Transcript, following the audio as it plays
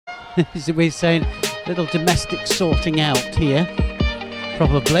We're saying little domestic sorting out here,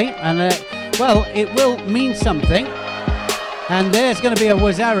 probably. And well, it will mean something. And there's going to be a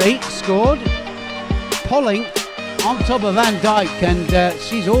Wazari scored. Polling on top of Van Dijk, and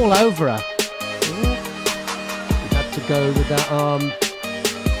she's all over her. You had to go with that arm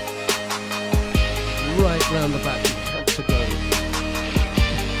right round the back. You had to go.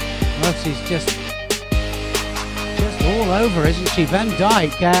 Well, she's just all over, isn't she? Van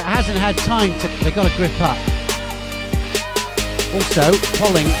Dijk hasn't had time to. They've got to grip up. Also,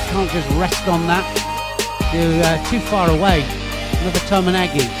 Polling can't just rest on that. You're too far away. Another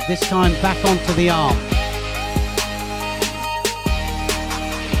Tominagi, this time back onto the arm.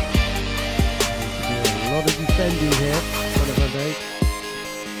 A lot of defending here. Van Dijk.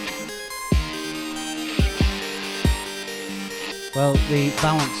 Well, the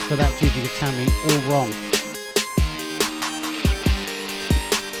balance for that DIJKE Tammy all wrong.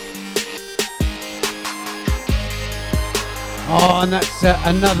 Oh, and that's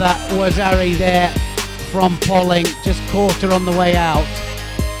another Wazari there from Polling. Just caught her on the way out.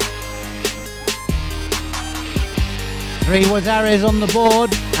 3 Wazaris on the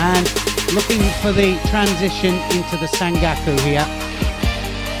board and looking for the transition into the Sangaku here.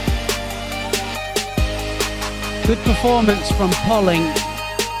 Good performance from Polling.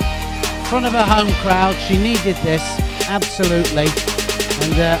 In front of her home crowd, she needed this, absolutely.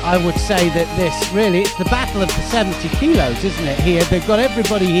 And I would say that this, really, it's the battle of the 70 kilos, isn't it, here? They've got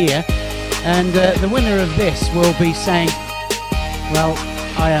everybody here. And the winner of this will be saying, well,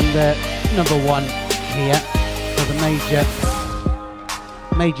 I am the #1 here for the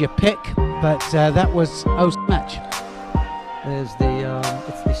major pick. But that was O's match. There's the,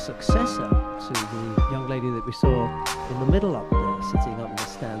 it's the successor to the young lady that we saw in the middle up there, sitting up in the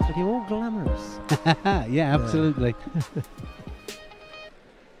stands, looking all glamorous. Yeah, absolutely.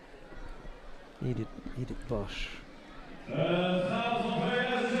 Edith Bosch.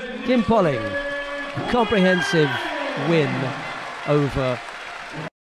 Kim Polling, comprehensive win over